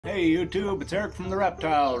Hey YouTube, it's Eric from the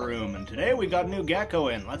Reptile Room, and today we got a new gecko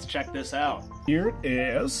in. Let's check this out. Here it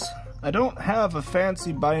is. I don't have a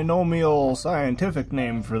fancy binomial scientific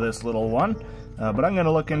name for this little one, but I'm going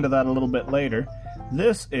to look into that a little bit later.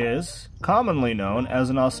 This is commonly known as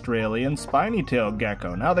an Australian spiny-tailed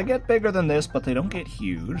gecko. Now they get bigger than this, but they don't get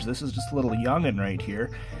huge. This is just a little youngin' right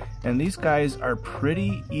here. And these guys are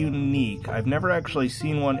pretty unique. I've never actually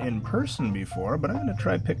seen one in person before, but I'm going to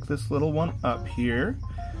try pick this little one up here.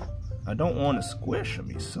 I don't want to squish him,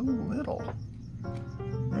 he's so little.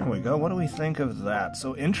 There we go, what do we think of that?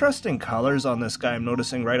 So interesting colors on this guy I'm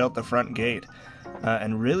noticing right out the front gate.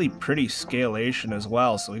 And really pretty scalation as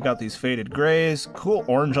well. So we got these faded grays, cool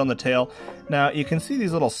orange on the tail. Now you can see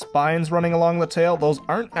these little spines running along the tail. Those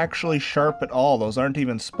aren't actually sharp at all. Those aren't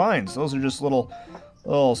even spines. Those are just little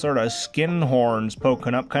sort of skin horns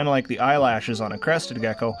poking up, kind of like the eyelashes on a crested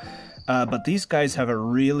gecko. But these guys have a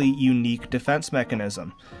really unique defense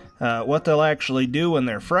mechanism. What they'll actually do when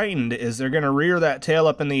they're frightened is they're going to rear that tail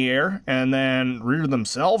up in the air and then rear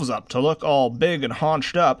themselves up to look all big and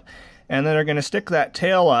haunched up. And then they're going to stick that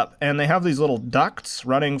tail up, and they have these little ducts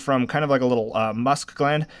running from kind of like a little musk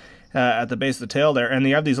gland at the base of the tail there, and they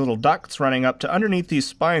have these little ducts running up to underneath these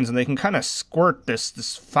spines, and they can kind of squirt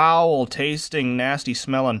this foul-tasting,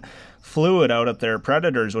 nasty-smelling fluid out at their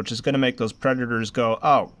predators, which is going to make those predators go,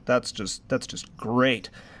 oh, that's just great.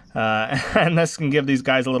 And this can give these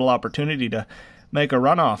guys a little opportunity to make a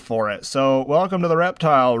runoff for it. So welcome to the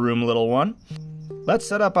Reptile Room, little one. Let's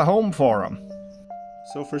set up a home for them.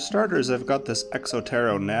 So for starters, I've got this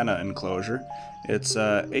Exotero Nana enclosure. It's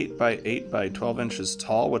 8 by 8 by 12 inches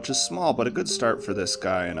tall, which is small, but a good start for this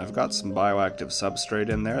guy. And I've got some bioactive substrate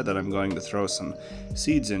in there that I'm going to throw some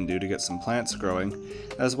seeds into to get some plants growing,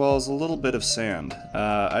 as well as a little bit of sand.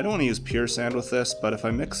 I don't want to use pure sand with this, but if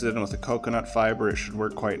I mix it in with a coconut fiber, it should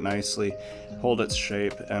work quite nicely, hold its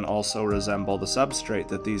shape, and also resemble the substrate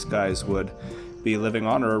that these guys would be living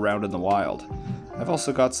on or around in the wild. I've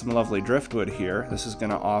also got some lovely driftwood here. This is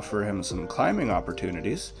going to offer him some climbing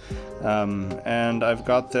opportunities. And I've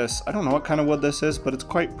got this, I don't know what kind of wood this is, but it's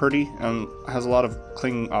quite pretty and has a lot of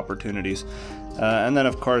clinging opportunities. And then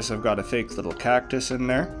of course I've got a fake little cactus in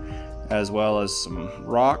there, as well as some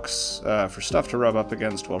rocks for stuff to rub up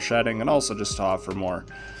against while shedding, and also just to offer more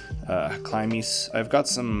climbiness. I've got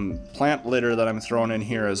some plant litter that I'm throwing in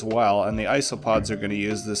here as well, and the isopods are going to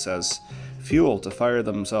use this as fuel to fire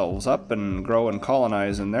themselves up and grow and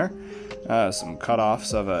colonize in there. Some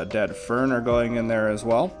cut-offs of a dead fern are going in there as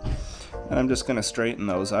well, and I'm just going to straighten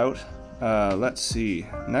those out. Let's see,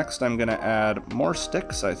 next I'm going to add more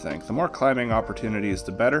sticks. I think the more climbing opportunities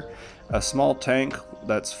the better. A small tank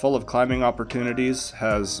that's full of climbing opportunities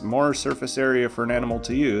has more surface area for an animal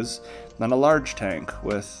to use than a large tank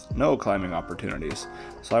with no climbing opportunities.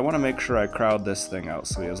 So I want to make sure I crowd this thing out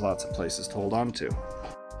so he has lots of places to hold on to.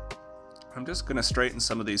 I'm just going to straighten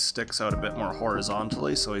some of these sticks out a bit more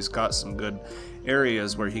horizontally so he's got some good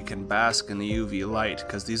areas where he can bask in the UV light,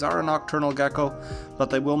 because these are a nocturnal gecko, but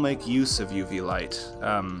they will make use of UV light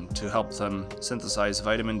to help them synthesize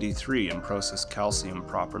vitamin D3 and process calcium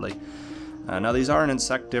properly. Now these are an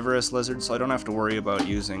insectivorous lizard, so I don't have to worry about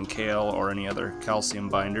using kale or any other calcium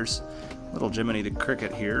binders. Little Jiminy the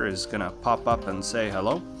cricket here is going to pop up and say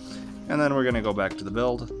hello, and then we're going to go back to the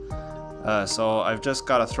build. So I've just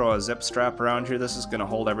got to throw a zip strap around here. This is going to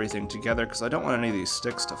hold everything together because I don't want any of these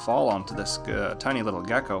sticks to fall onto this tiny little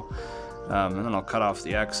gecko. And then I'll cut off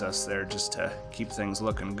the excess there just to keep things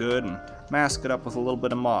looking good and mask it up with a little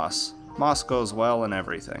bit of moss. Moss goes well in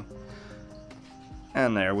everything.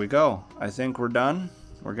 And there we go. I think we're done.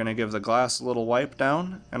 We're going to give the glass a little wipe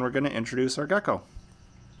down, and we're going to introduce our gecko.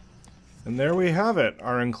 And there we have it,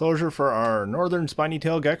 our enclosure for our northern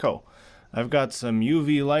spiny-tailed gecko. I've got some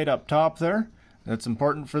UV light up top there. That's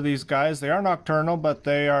important for these guys. They are nocturnal, but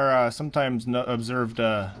they are sometimes observed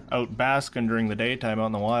out basking during the daytime out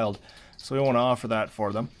in the wild. So we want to offer that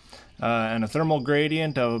for them. And a thermal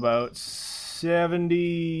gradient of about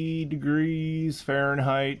 70 degrees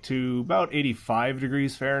Fahrenheit to about 85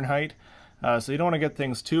 degrees Fahrenheit. So you don't want to get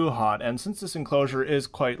things too hot, and since this enclosure is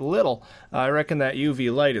quite little, I reckon that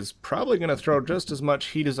UV light is probably going to throw just as much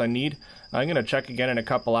heat as I need. I'm going to check again in a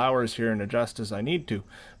couple hours here and adjust as I need to,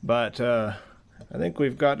 but I think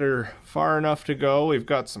we've got her far enough to go. We've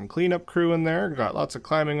got some cleanup crew in there, got lots of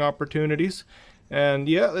climbing opportunities, and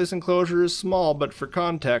yeah, this enclosure is small, but for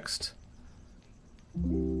context,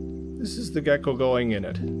 this is the gecko going in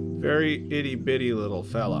it. Very itty-bitty little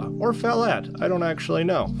fella, or fellette, I don't actually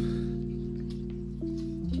know.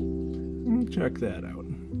 Check that out.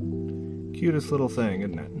 Cutest little thing,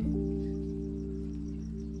 isn't it?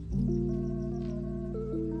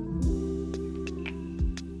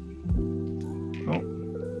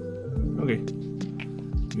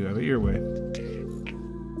 You have it your way.